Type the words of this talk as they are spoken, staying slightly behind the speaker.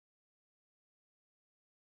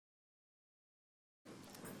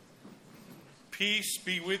Peace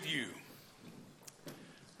be with you.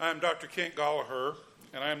 I am Dr. Kent Gallagher,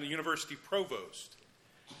 and I am the University Provost.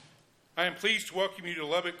 I am pleased to welcome you to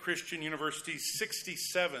Lubbock Christian University's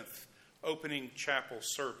 67th opening chapel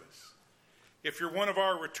service. If you're one of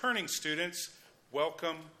our returning students,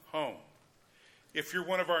 welcome home. If you're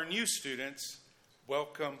one of our new students,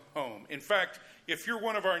 welcome home. In fact, if you're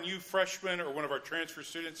one of our new freshmen or one of our transfer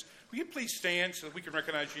students, will you please stand so that we can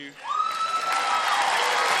recognize you?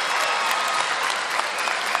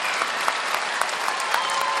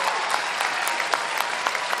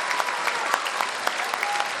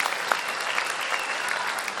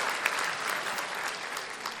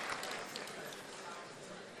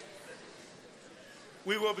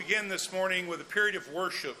 We will begin this morning with a period of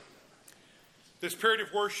worship. This period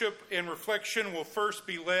of worship and reflection will first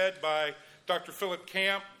be led by Dr. Philip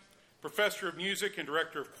Camp, Professor of Music and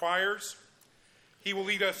Director of Choirs. He will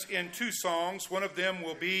lead us in two songs. One of them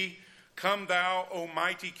will be Come Thou, O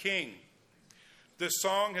Mighty King. This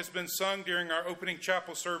song has been sung during our opening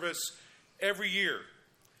chapel service every year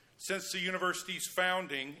since the university's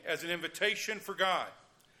founding as an invitation for God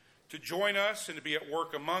to join us and to be at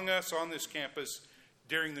work among us on this campus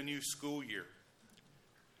during the new school year.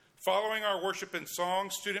 Following our worship and song,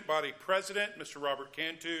 Student Body President, Mr. Robert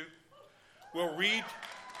Cantu, will read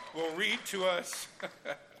to us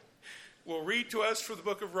from the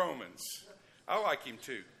book of Romans. I like him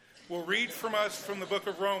too. Will read from us from the book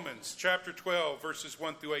of Romans, chapter 12, verses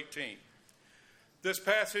 1 through 18. This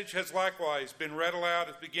passage has likewise been read aloud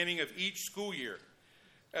at the beginning of each school year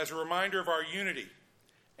as a reminder of our unity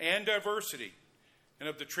and diversity, and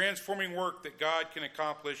of the transforming work that God can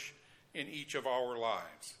accomplish in each of our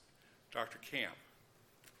lives. Dr. Camp.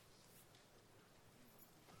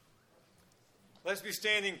 Let's be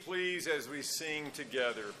standing, please, as we sing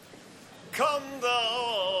together. Come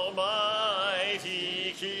thou,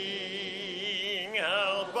 Almighty King,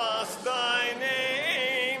 help us thy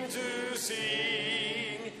name to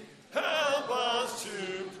sing, help us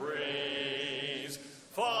to praise,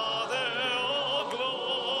 Father.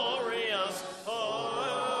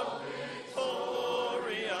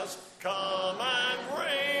 Come and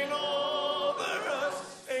reign over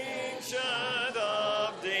us, Ancient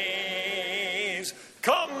of Days.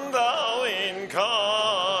 Come thou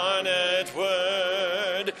incarnate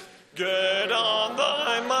Word, gird on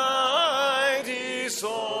thy mighty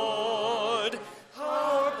sword,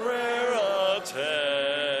 our prayer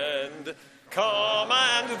attend. Come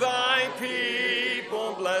and thy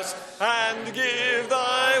people bless, and give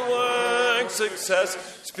thy work success.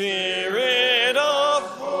 Spirit of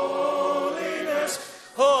holiness,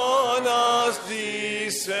 on us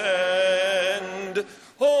descend.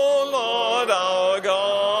 O Lord our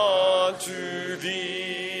God, to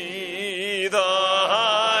thee the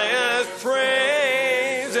highest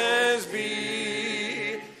praises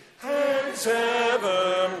be, and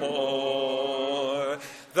evermore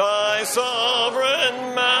thy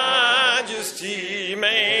sovereign majesty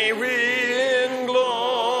may we in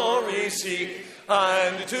glory see,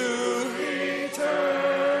 and to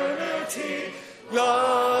eternity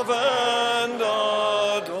love and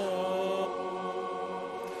adore.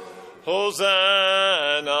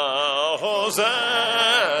 Hosanna,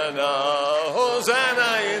 Hosanna,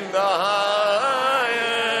 Hosanna in the highest.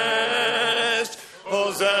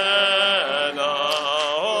 Hosanna,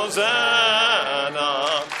 Hosanna,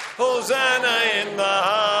 Hosanna in the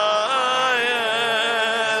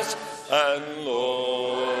highest. And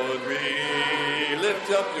Lord, we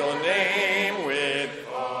lift up your name with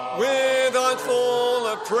heart full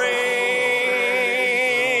of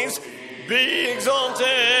praise. Be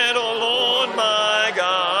exalted, O Lord my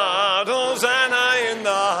God. Hosanna in the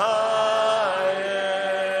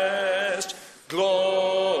highest.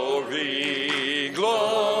 Glory,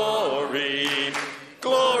 glory,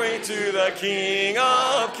 glory to the King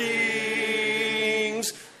of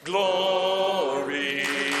Kings. Glory,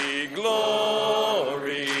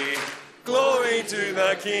 glory, glory to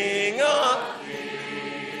the King of Kings.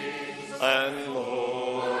 And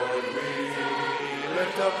Lord, we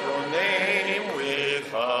lift up your name with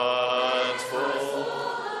hearts full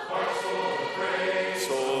of praise.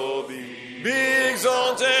 So be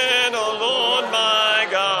exalted, O Lord my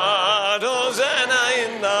God. Hosanna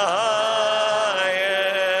in the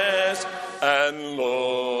highest. And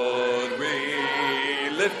Lord, we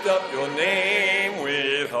lift up your name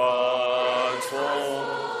with hearts full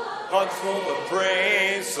of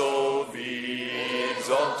praise. So be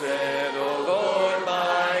exalted, O Lord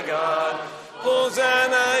my God.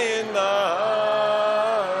 Hosanna in the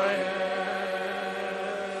highest.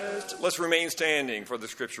 Let's remain standing for the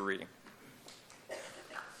scripture reading.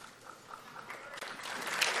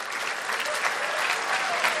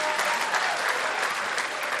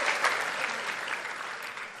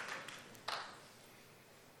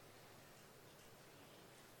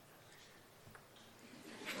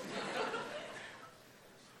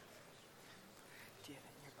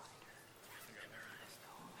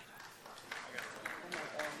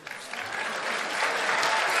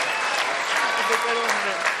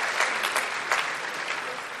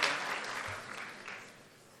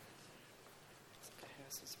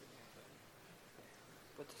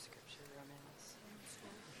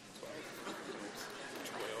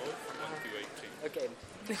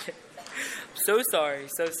 So sorry.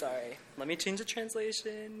 Let me change the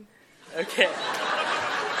translation. Okay.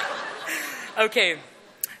 Okay.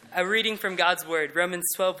 A reading from God's Word, Romans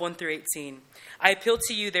 12, 1 through 18. I appeal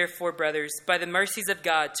to you, therefore, brothers, by the mercies of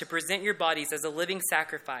God, to present your bodies as a living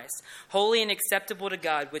sacrifice, holy and acceptable to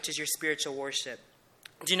God, which is your spiritual worship.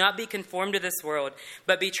 Do not be conformed to this world,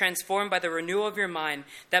 but be transformed by the renewal of your mind,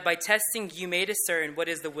 that by testing you may discern what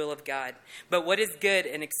is the will of God, but what is good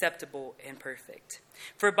and acceptable and perfect.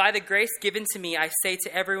 For by the grace given to me, I say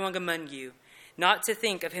to everyone among you, not to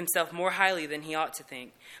think of himself more highly than he ought to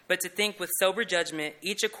think, but to think with sober judgment,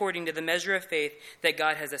 each according to the measure of faith that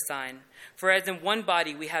God has assigned. For as in one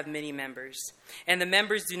body we have many members, and the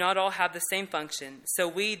members do not all have the same function, so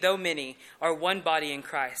we, though many, are one body in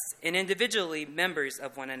Christ, and individually members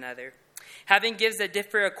of one another. Having gifts that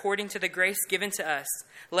differ according to the grace given to us,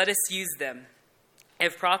 let us use them.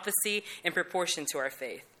 If prophecy, in proportion to our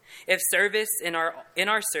faith. If service, in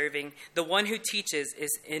our serving, the one who teaches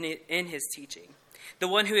is in his teaching. The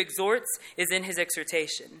one who exhorts is in his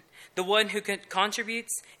exhortation. The one who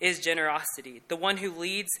contributes is generosity. The one who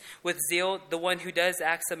leads with zeal. The one who does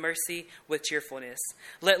acts of mercy with cheerfulness.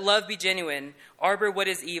 Let love be genuine. Arbor what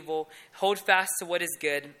is evil. Hold fast to what is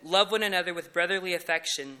good. Love one another with brotherly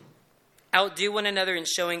affection. Outdo one another in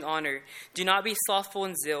showing honor. Do not be slothful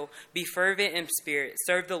in zeal. Be fervent in spirit.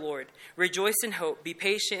 Serve the Lord. Rejoice in hope. Be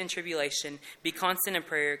patient in tribulation. Be constant in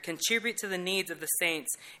prayer. Contribute to the needs of the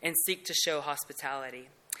saints and seek to show hospitality.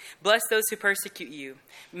 Bless those who persecute you.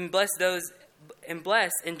 Bless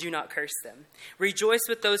and do not curse them. Rejoice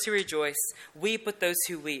with those who rejoice. Weep with those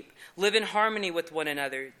who weep. Live in harmony with one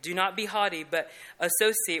another. Do not be haughty, but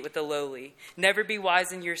associate with the lowly. Never be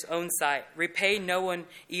wise in your own sight. Repay no one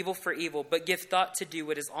evil for evil, but give thought to do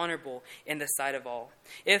what is honorable in the sight of all.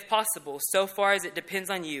 If possible, so far as it depends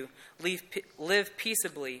on you, live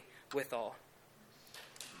peaceably with all.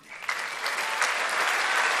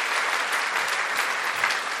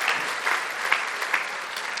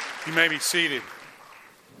 You may be seated.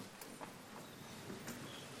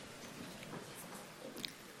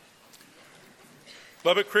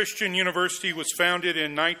 Lubbock Christian University was founded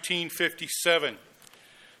in 1957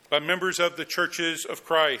 by members of the Churches of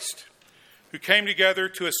Christ who came together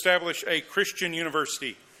to establish a Christian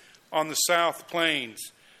university on the South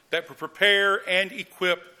Plains that would prepare and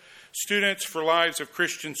equip students for lives of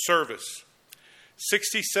Christian service.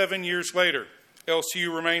 67 years later,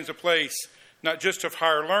 LCU remains a place not just of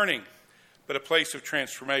higher learning, but a place of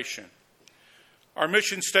transformation. Our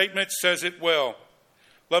mission statement says it well.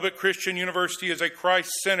 Lubbock Christian University is a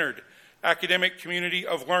Christ-centered academic community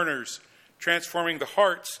of learners, transforming the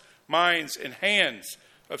hearts, minds, and hands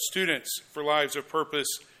of students for lives of purpose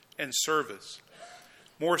and service.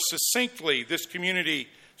 More succinctly, this community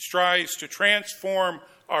strives to transform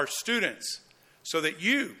our students so that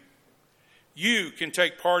you can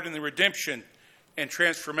take part in the redemption and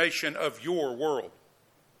transformation of your world.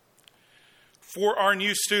 For our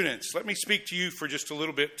new students, let me speak to you for just a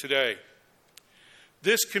little bit today.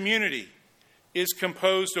 This community is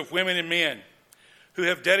composed of women and men who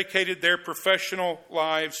have dedicated their professional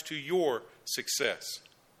lives to your success.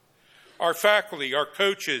 Our faculty, our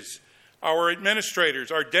coaches, our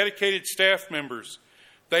administrators, our dedicated staff members,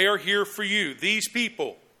 they are here for you. These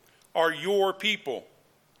people are your people.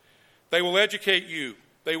 They will educate you.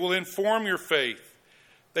 They will inform your faith.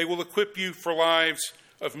 They will equip you for lives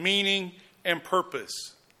of meaning and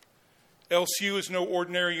purpose. LCU is no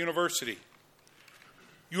ordinary university.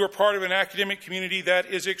 You are part of an academic community that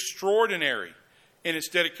is extraordinary in its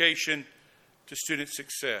dedication to student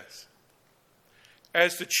success.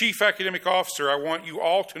 As the Chief Academic Officer, I want you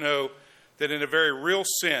all to know that in a very real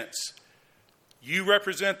sense, you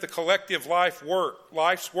represent the collective life's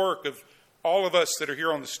work of all of us that are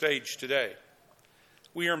here on the stage today.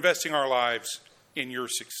 We are investing our lives in your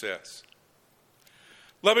success.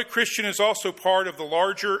 Lubbock Christian is also part of the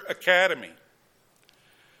larger academy.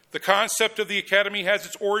 The concept of the academy has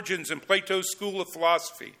its origins in Plato's School of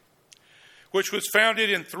Philosophy, which was founded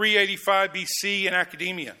in 385 BC in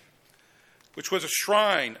academia, which was a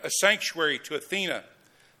shrine, a sanctuary to Athena,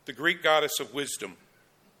 the Greek goddess of wisdom.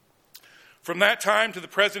 From that time to the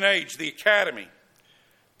present age, the academy,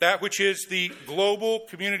 that which is the global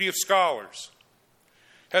community of scholars,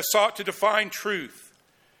 has sought to define truth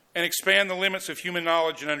and expand the limits of human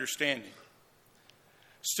knowledge and understanding.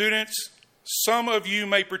 Students, some of you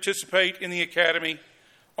may participate in the academy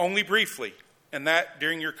only briefly, and that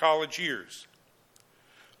during your college years.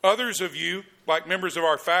 Others of you, like members of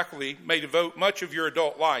our faculty, may devote much of your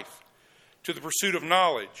adult life to the pursuit of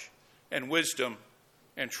knowledge and wisdom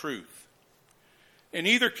and truth. In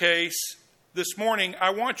either case, this morning,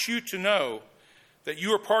 I want you to know that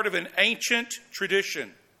you are part of an ancient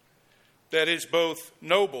tradition that is both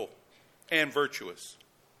noble and virtuous.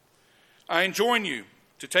 I enjoin you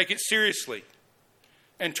to take it seriously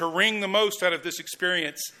and to wring the most out of this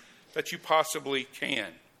experience that you possibly can.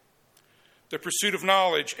 The pursuit of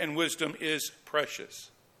knowledge and wisdom is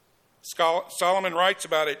precious. Solomon writes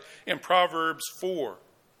about it in Proverbs 4.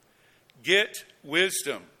 Get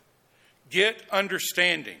wisdom. Get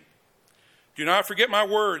understanding. Do not forget my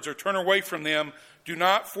words or turn away from them. Do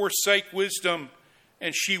not forsake wisdom,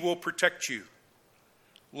 and she will protect you.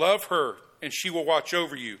 Love her, and she will watch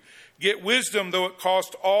over you. Get wisdom, though it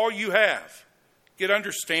cost all you have. Get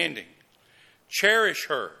understanding. Cherish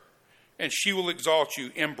her, and she will exalt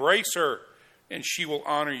you. Embrace her, and she will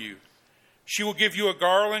honor you. She will give you a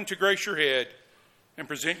garland to grace your head and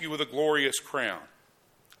present you with a glorious crown.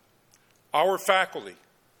 Our faculty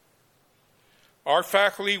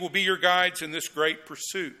will be your guides in this great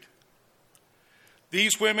pursuit.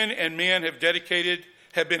 These women and men have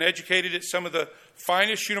been educated at some of the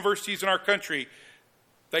finest universities in our country.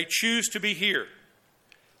 They choose to be here,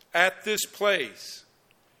 at this place,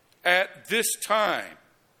 at this time,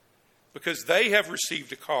 because they have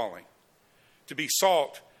received a calling to be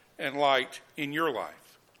salt and light in your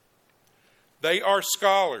life. They are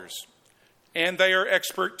scholars, and they are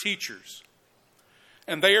expert teachers,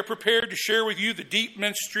 and they are prepared to share with you the deep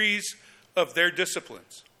mysteries of their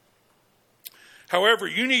disciplines. However,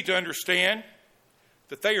 you need to understand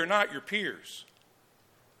that they are not your peers.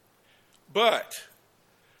 But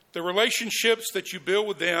the relationships that you build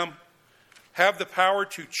with them have the power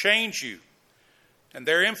to change you, and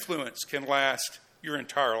their influence can last your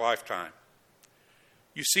entire lifetime.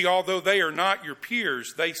 You see, although they are not your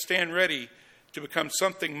peers, they stand ready to become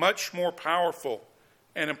something much more powerful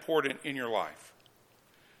and important in your life.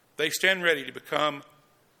 They stand ready to become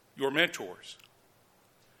your mentors.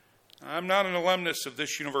 I'm not an alumnus of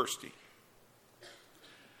this university,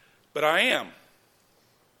 but I am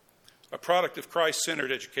a product of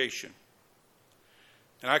Christ-centered education.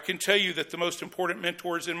 And I can tell you that the most important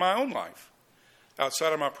mentors in my own life,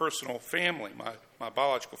 outside of my personal family, my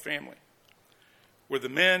biological family, were the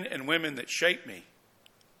men and women that shaped me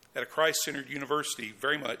at a Christ-centered university,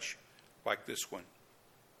 very much like this one.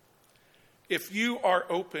 If you are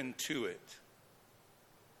open to it,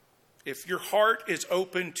 if your heart is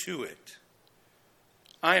open to it,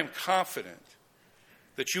 I am confident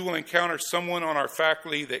that you will encounter someone on our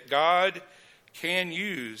faculty that God can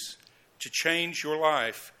use to change your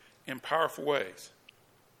life in powerful ways.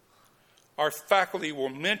 Our faculty will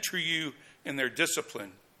mentor you in their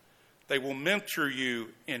discipline. They will mentor you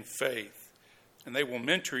in faith, and they will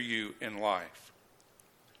mentor you in life.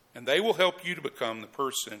 And they will help you to become the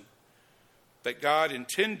person that God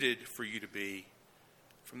intended for you to be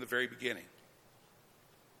from the very beginning.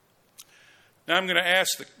 Now I'm going to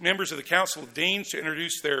ask the members of the Council of Deans to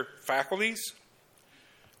introduce their faculties.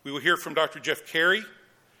 We will hear from Dr. Jeff Carey,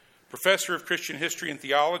 Professor of Christian History and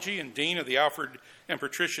Theology and Dean of the Alfred and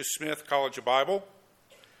Patricia Smith College of Bible,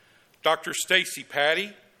 Dr. Stacy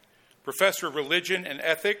Patty, Professor of Religion and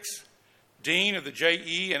Ethics, Dean of the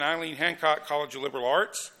J.E. and Eileen Hancock College of Liberal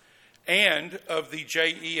Arts, and of the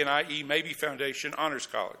J.E. and I.E. Mabee Foundation Honors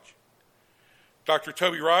College. Dr.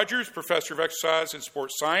 Toby Rogers, Professor of Exercise and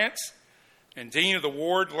Sports Science, and Dean of the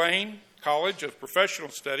Ward Lane College of Professional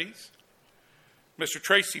Studies. Mr.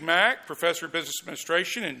 Tracy Mack, Professor of Business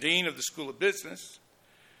Administration and Dean of the School of Business.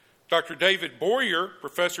 Dr. David Boyer,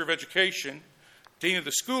 Professor of Education, Dean of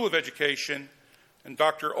the School of Education, and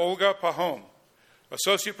Dr. Olga Pahom,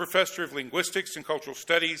 Associate Professor of Linguistics and Cultural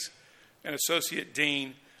Studies and Associate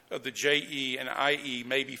Dean of the J.E. and I.E.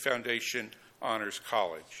 Mabee Foundation Honors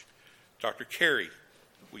College. Dr. Carey,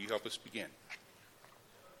 will you help us begin?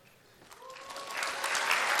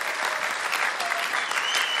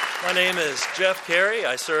 My name is Jeff Carey.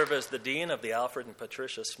 I serve as the Dean of the Alfred and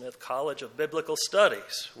Patricia Smith College of Biblical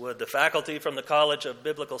Studies. Would the faculty from the College of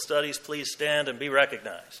Biblical Studies please stand and be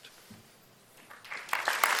recognized?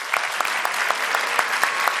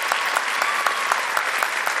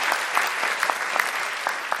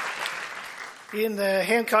 In the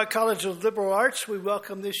Hancock College of Liberal Arts, we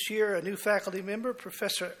welcome this year a new faculty member,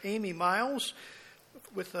 Professor Amy Miles,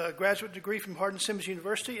 with a graduate degree from Hardin-Simmons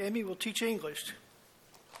University. Amy will teach English.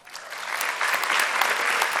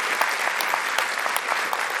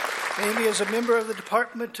 Amy is a member of the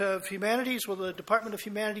Department of Humanities. Will the Department of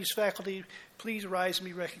Humanities faculty please rise and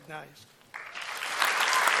be recognized?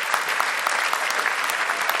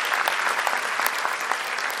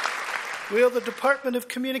 Will the Department of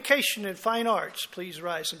Communication and Fine Arts please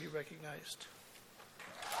rise and be recognized?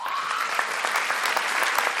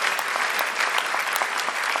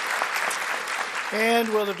 And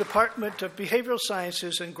will the Department of Behavioral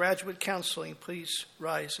Sciences and Graduate Counseling please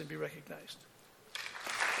rise and be recognized?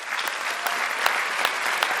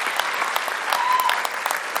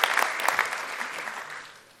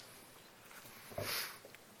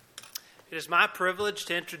 It is my privilege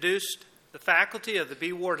to introduce the faculty of the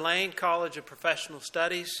B. Ward Lane College of Professional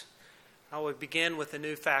Studies. I will begin with a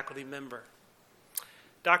new faculty member.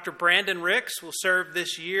 Dr. Brandon Ricks will serve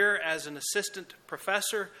this year as an assistant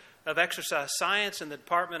professor of exercise science in the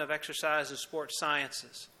Department of Exercise and Sports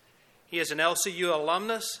Sciences. He is an LCU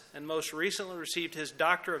alumnus and most recently received his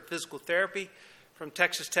Doctor of Physical Therapy from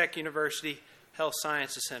Texas Tech University Health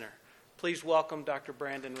Sciences Center. Please welcome Dr.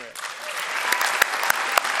 Brandon Ricks.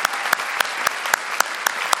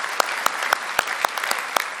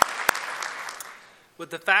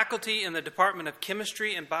 Would the faculty in the Department of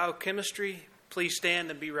Chemistry and Biochemistry please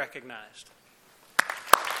stand and be recognized?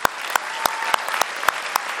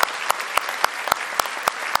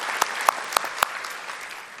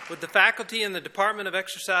 Would the faculty in the Department of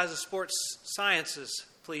Exercise and Sports Sciences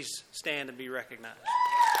please stand and be recognized?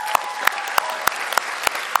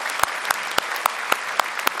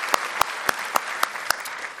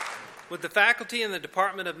 Would the faculty in the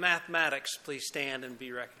Department of Mathematics please stand and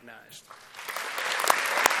be recognized?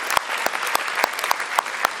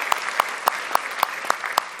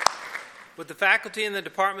 Would the faculty in the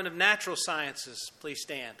Department of Natural Sciences please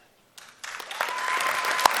stand?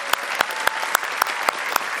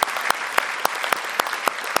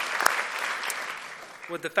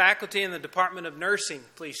 Would the faculty in the Department of Nursing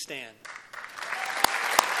please stand?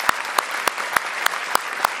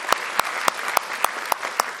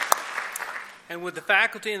 And would the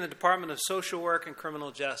faculty in the Department of Social Work and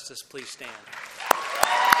Criminal Justice please stand?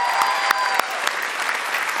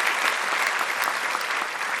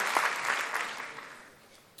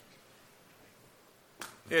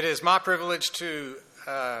 It is my privilege to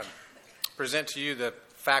present to you the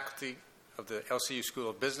faculty of the LCU School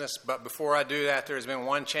of Business. But before I do that, there has been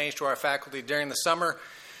one change to our faculty during the summer.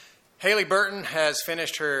 Haley Burton has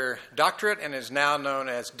finished her doctorate and is now known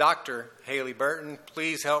as Dr. Haley Burton.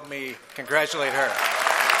 Please help me congratulate her.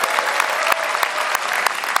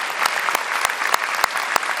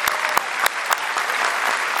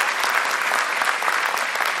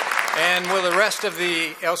 And will the rest of the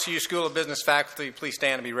LCU School of Business faculty please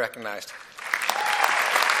stand and be recognized?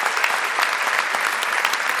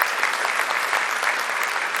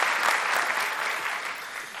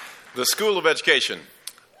 The School of Education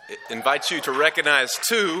invites you to recognize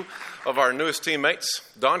two of our newest teammates.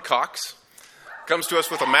 Dawn Cox comes to us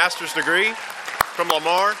with a master's degree from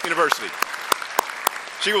Lamar University.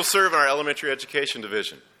 She will serve in our elementary education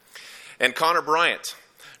division. And Connor Bryant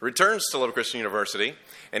returns to Lubbock Christian University,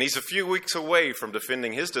 and he's a few weeks away from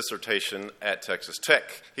defending his dissertation at Texas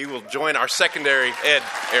Tech. He will join our secondary ed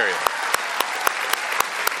area.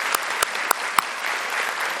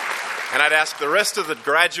 And I'd ask the rest of the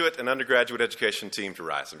graduate and undergraduate education team to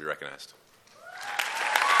rise and be recognized.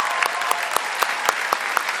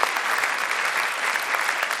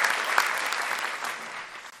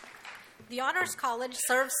 The Honors College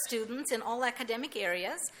serves students in all academic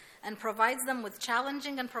areas and provides them with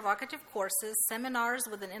challenging and provocative courses, seminars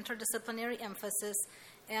with an interdisciplinary emphasis,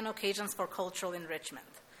 and occasions for cultural enrichment.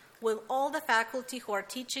 Will all the faculty who are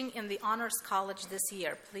teaching in the Honors College this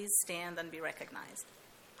year please stand and be recognized?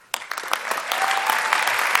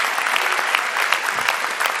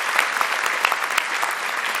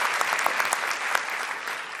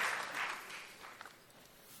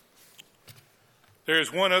 There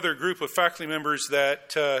is one other group of faculty members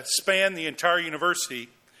that span the entire university,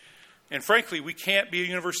 and frankly, we can't be a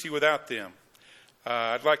university without them.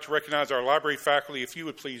 I'd like to recognize our library faculty. If you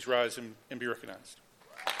would please rise and be recognized.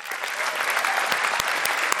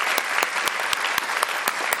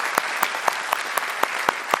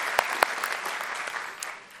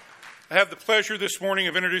 I have the pleasure this morning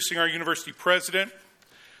of introducing our university president.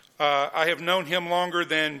 I have known him longer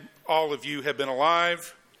than all of you have been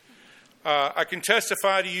alive. I can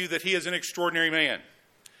testify to you that he is an extraordinary man.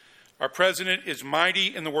 Our president is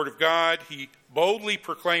mighty in the Word of God. He boldly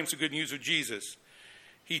proclaims the good news of Jesus.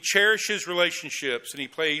 He cherishes relationships, and he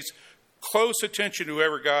pays close attention to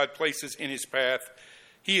whoever God places in his path.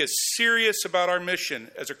 He is serious about our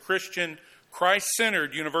mission as a Christian,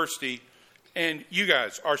 Christ-centered university, and you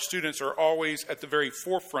guys, our students, are always at the very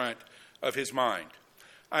forefront of his mind.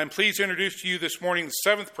 I'm pleased to introduce to you this morning the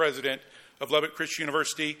seventh president of Lubbock Christian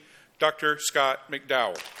University, Dr. Scott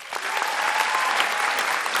McDowell.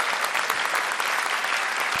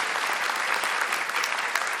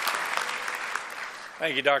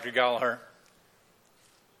 Thank you, Dr. Gallagher.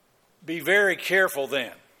 Be very careful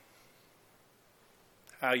then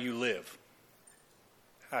how you live,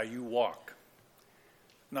 how you walk.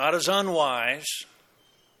 Not as unwise,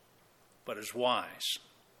 but as wise.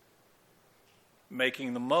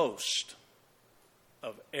 Making the most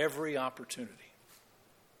of every opportunity.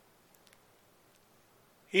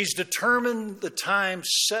 He's determined the time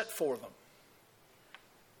set for them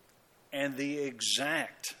and the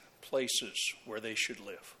exact places where they should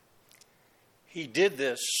live. He did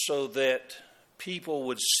this so that people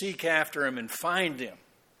would seek after him and find him,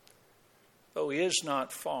 though he is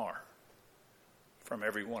not far from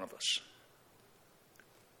every one of us.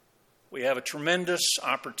 We have a tremendous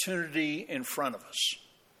opportunity in front of us.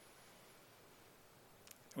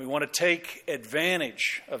 We want to take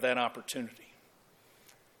advantage of that opportunity.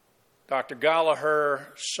 Dr. Gallagher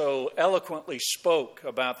so eloquently spoke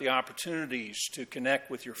about the opportunities to connect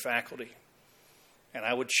with your faculty. And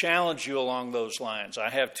I would challenge you along those lines. I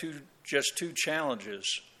have just two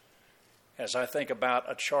challenges as I think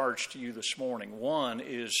about a charge to you this morning. One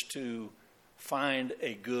is to find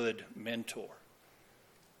a good mentor.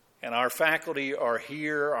 And our faculty are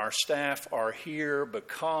here, our staff are here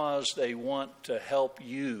because they want to help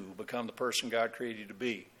you become the person God created you to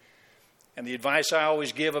be. And the advice I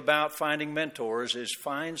always give about finding mentors is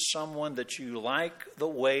find someone that you like the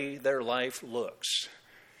way their life looks,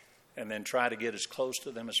 and then try to get as close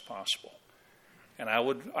to them as possible. And I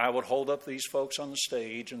would hold up these folks on the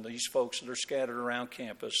stage and these folks that are scattered around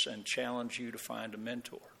campus and challenge you to find a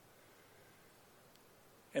mentor.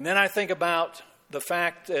 And then I think about the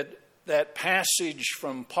fact that that passage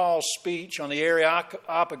from Paul's speech on the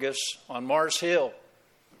Areopagus on Mars Hill,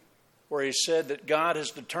 where he said that God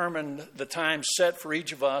has determined the time set for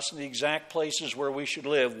each of us and the exact places where we should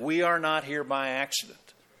live. We are not here by accident.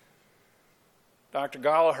 Dr.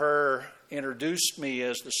 Gallagher introduced me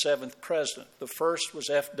as the seventh president. The first was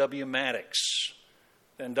F.W. Maddox,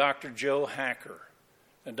 then Dr. Joe Hacker,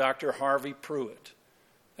 then Dr. Harvey Pruitt,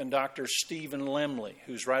 then Dr. Stephen Lemley,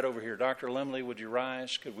 who's right over here. Dr. Lemley, would you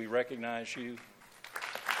rise? Could we recognize you?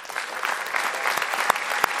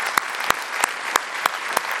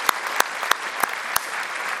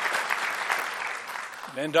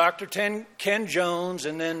 Then Dr. Ken Jones,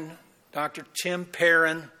 and then Dr. Tim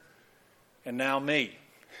Perrin, and now me.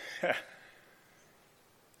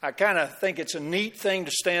 I kind of think it's a neat thing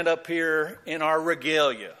to stand up here in our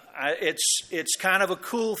regalia. It's kind of a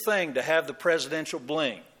cool thing to have the presidential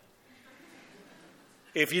bling.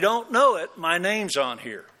 If you don't know it, my name's on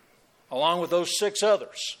here, along with those 6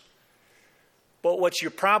 others. But what you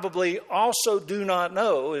probably also do not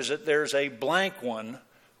know is that there's a blank one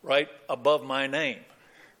right above my name.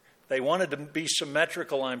 They wanted to be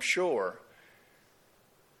symmetrical, I'm sure,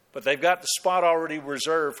 but they've got the spot already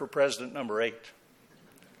reserved for President number 8.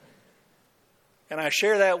 And I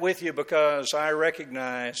share that with you because I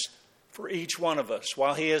recognize for each one of us,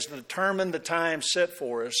 while he has determined the time set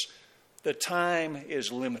for us, the time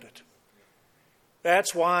is limited.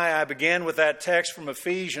 That's why I began with that text from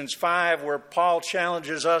Ephesians 5 where Paul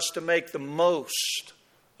challenges us to make the most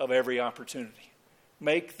of every opportunity.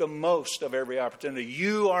 Make the most of every opportunity.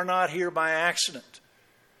 You are not here by accident,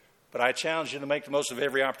 but I challenge you to make the most of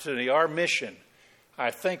every opportunity. Our mission, I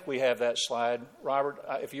think we have that slide. Robert,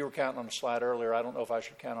 if you were counting on the slide earlier, I don't know if I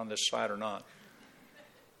should count on this slide or not.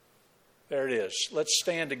 There it is. Let's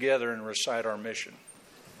stand together and recite our mission.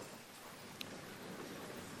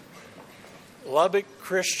 Lubbock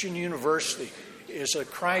Christian University is a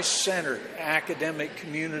Christ-centered academic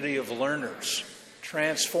community of learners,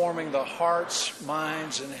 transforming the hearts,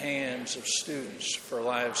 minds, and hands of students for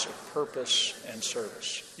lives of purpose and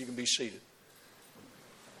service. You can be seated.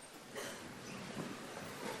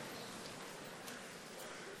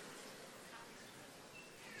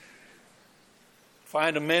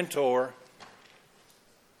 Find a mentor.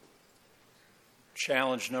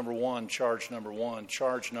 Challenge number 1, charge number 1.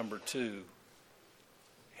 Charge number 2,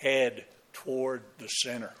 head toward the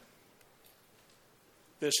center.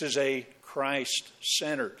 This is a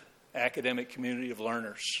Christ-centered academic community of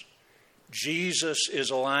learners. Jesus is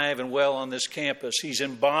alive and well on this campus. He's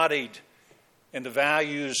embodied in the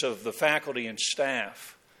values of the faculty and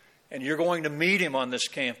staff. And you're going to meet him on this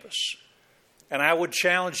campus. And I would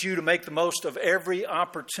challenge you to make the most of every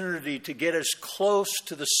opportunity to get as close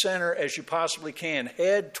to the center as you possibly can.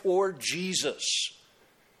 Head toward Jesus.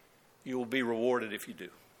 You will be rewarded if you do.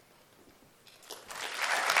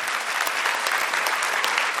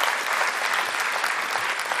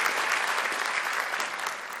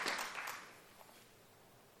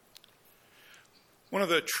 One of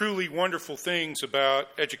the truly wonderful things about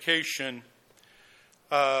education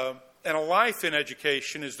and a life in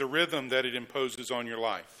education is the rhythm that it imposes on your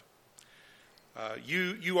life.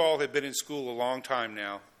 You all have been in school a long time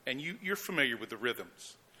now, and you're familiar with the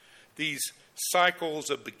rhythms, these cycles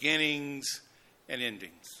of beginnings and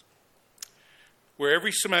endings, where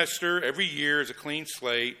every semester, every year is a clean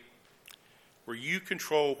slate, where you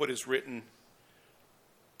control what is written,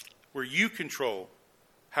 where you control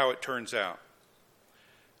how it turns out.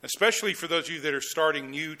 Especially for those of you that are starting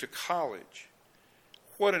new to college,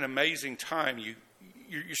 what an amazing time.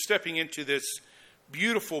 You're stepping into this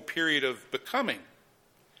beautiful period of becoming,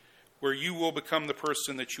 where you will become the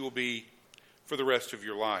person that you will be for the rest of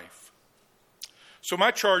your life. So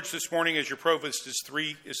my charge this morning as your provost is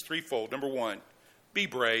threefold. Number one, be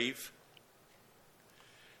brave.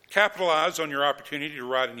 Capitalize on your opportunity to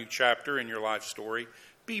write a new chapter in your life story.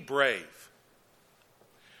 Be brave.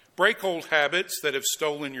 Break old habits that have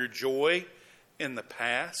stolen your joy in the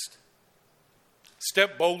past.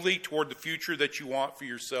 Step boldly toward the future that you want for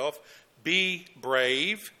yourself. Be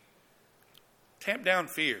brave. Tamp down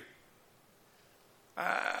fear.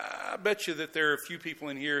 I bet you that there are a few people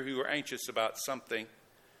in here who are anxious about something.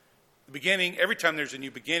 The beginning, every time there's a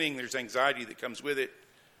new beginning, there's anxiety that comes with it.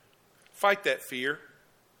 Fight that fear.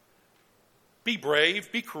 Be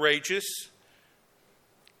brave. Be courageous.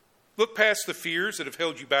 Look past the fears that have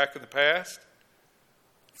held you back in the past.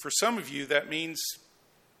 For some of you, that means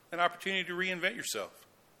an opportunity to reinvent yourself,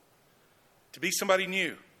 to be somebody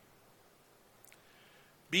new.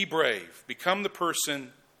 Be brave. Become the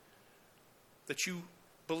person that you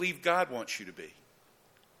believe God wants you to be.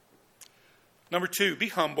 Number two, be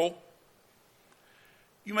humble.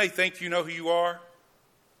 You may think you know who you are,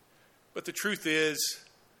 but the truth is,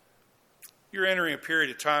 you're entering a period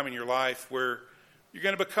of time in your life where you're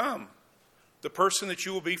going to become the person that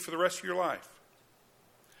you will be for the rest of your life.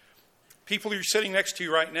 People you're sitting next to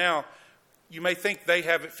you right now, you may think they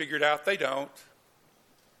have it figured out. They don't.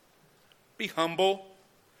 Be humble.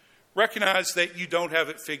 Recognize that you don't have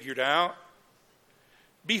it figured out.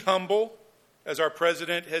 Be humble. As our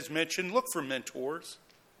president has mentioned, look for mentors.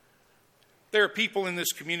 There are people in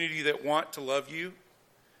this community that want to love you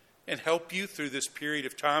and help you through this period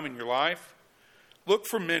of time in your life. Look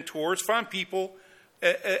for mentors. Find people,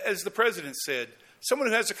 as the president said, someone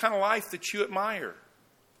who has the kind of life that you admire.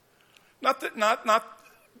 Not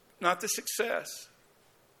the success,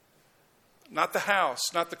 not the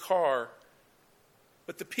house, not the car,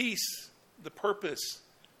 but the peace, the purpose,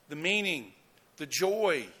 the meaning, the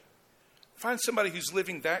joy. Find somebody who's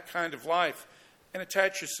living that kind of life and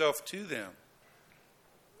attach yourself to them.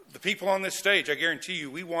 The people on this stage, I guarantee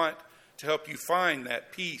you, we want to help you find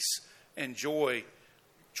that peace and joy,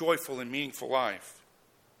 joyful and meaningful life.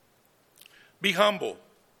 Be humble.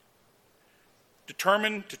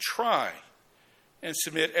 Determined to try and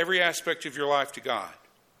submit every aspect of your life to God.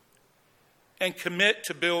 And commit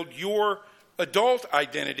to build your adult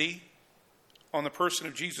identity on the person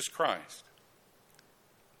of Jesus Christ.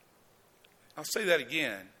 I'll say that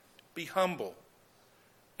again. Be humble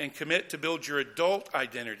and commit to build your adult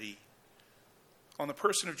identity on the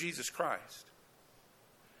person of Jesus Christ.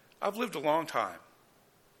 I've lived a long time.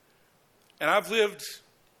 And I've lived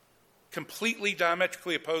completely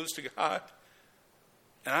diametrically opposed to God.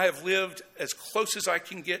 And I have lived as close as I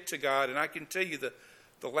can get to God. And I can tell you that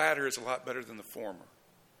the latter is a lot better than the former.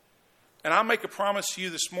 And I'll make a promise to you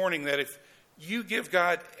this morning that if you give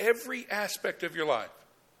God every aspect of your life,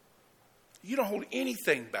 you don't hold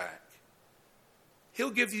anything back, He'll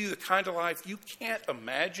give you the kind of life you can't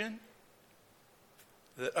imagine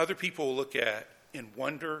that other people will look at in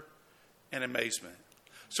wonder and amazement.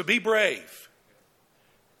 So be brave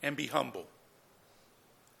and be humble.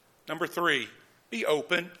 Number 3, be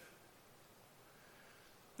open.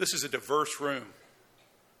 This is a diverse room.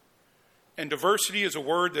 And diversity is a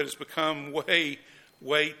word that has become way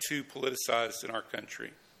too politicized in our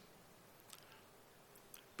country.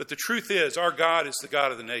 But the truth is, our God is the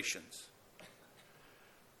God of the nations.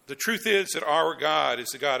 The truth is that our God is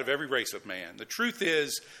the God of every race of man. The truth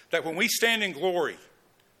is that when we stand in glory,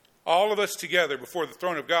 all of us together before the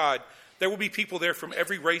throne of God, there will be people there from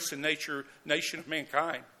every race and nation of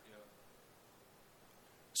mankind.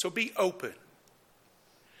 So be open.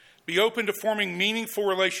 Be open to forming meaningful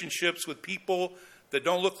relationships with people that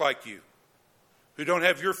don't look like you, who don't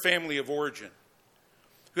have your family of origin,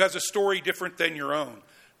 who has a story different than your own.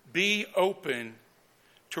 Be open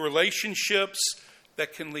to relationships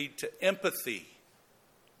that can lead to empathy,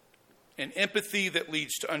 and empathy that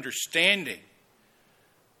leads to understanding,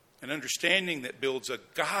 an understanding that builds a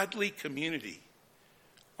godly community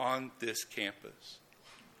on this campus.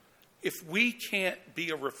 If we can't be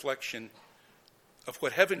a reflection of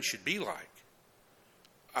what heaven should be like,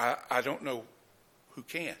 I don't know who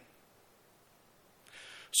can.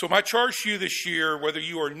 So my charge to you this year, whether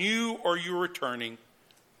you are new or you're returning,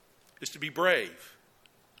 is to be brave,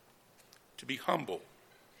 to be humble,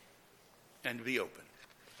 and to be open.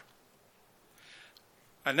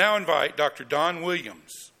 I now invite Dr. Don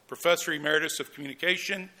Williams, Professor Emeritus of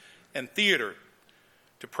Communication and Theater,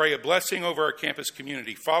 to pray a blessing over our campus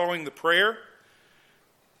community. Following the prayer,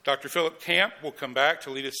 Dr. Philip Camp will come back to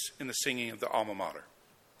lead us in the singing of the Alma Mater.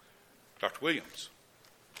 Dr. Williams.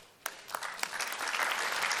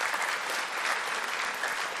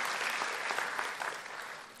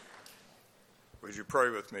 Would you pray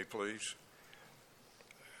with me, please?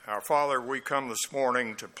 Our Father, we come this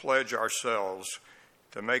morning to pledge ourselves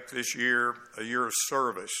to make this year a year of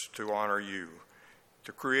service to honor you,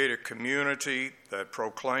 to create a community that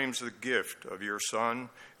proclaims the gift of your Son,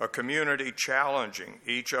 a community challenging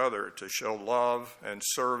each other to show love and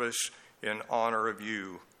service in honor of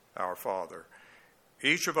you, our Father.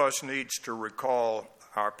 Each of us needs to recall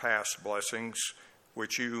our past blessings,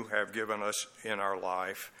 which you have given us in our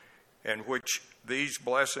life, and which these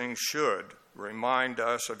blessings should remind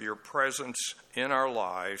us of your presence in our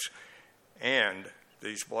lives, and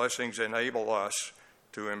these blessings enable us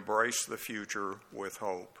to embrace the future with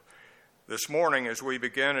hope. This morning, as we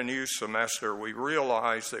begin a new semester, we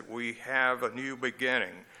realize that we have a new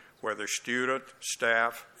beginning, whether student,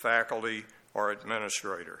 staff, faculty, or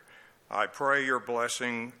administrator. I pray your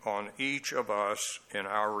blessing on each of us in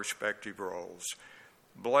our respective roles.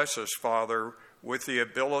 Bless us, Father, with the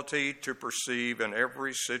ability to perceive in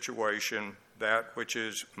every situation that which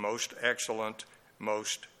is most excellent,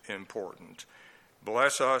 most important.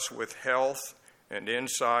 Bless us with health and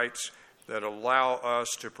insights that allow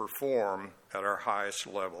us to perform at our highest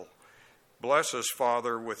level. Bless us,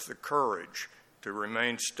 Father, with the courage to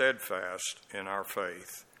remain steadfast in our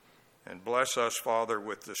faith. And bless us, Father,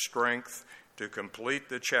 with the strength to complete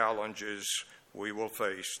the challenges we will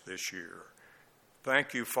face this year.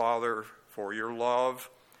 Thank you, Father, for your love,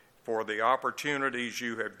 for the opportunities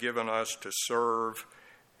you have given us to serve,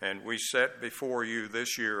 and we set before you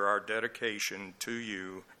this year our dedication to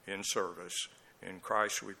you in service. In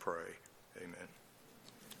Christ we pray. Amen.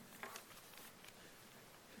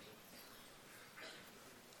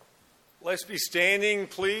 Let's be standing,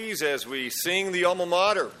 please, as we sing the Alma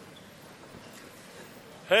Mater.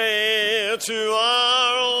 Hail to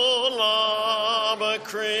our own Lubbock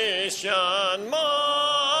Christian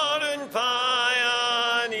modern pioneers.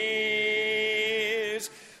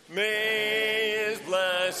 May his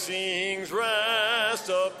blessings rest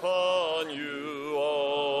upon you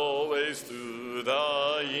always through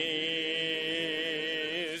the years.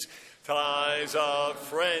 Ties of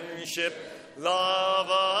friendship, love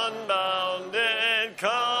unbounded,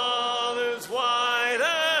 colors white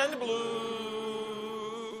and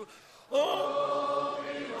blue. Oh,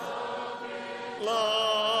 beloved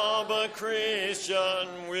Lubbock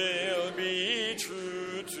Christian will be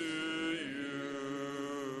true to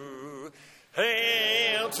you.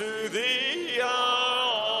 Hail to thee, our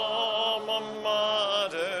alma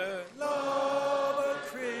mater, Lubbock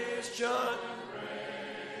Christian,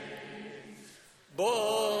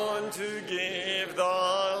 born to give the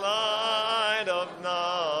light of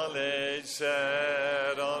knowledge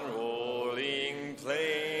set on rolling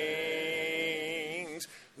plains,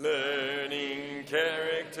 learning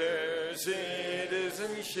character,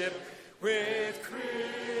 citizenship with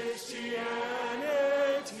Christianity.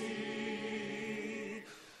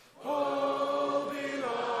 Oh,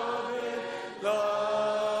 beloved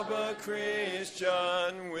Lubbock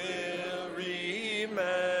Christian will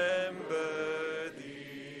remember.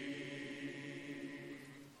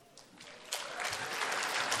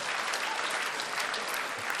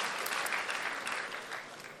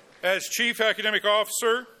 As Chief Academic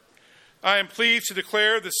Officer, I am pleased to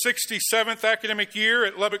declare the 67th academic year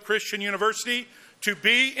at Lubbock Christian University to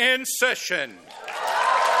be in session.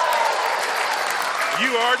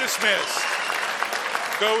 You are dismissed.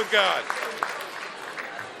 Go with God.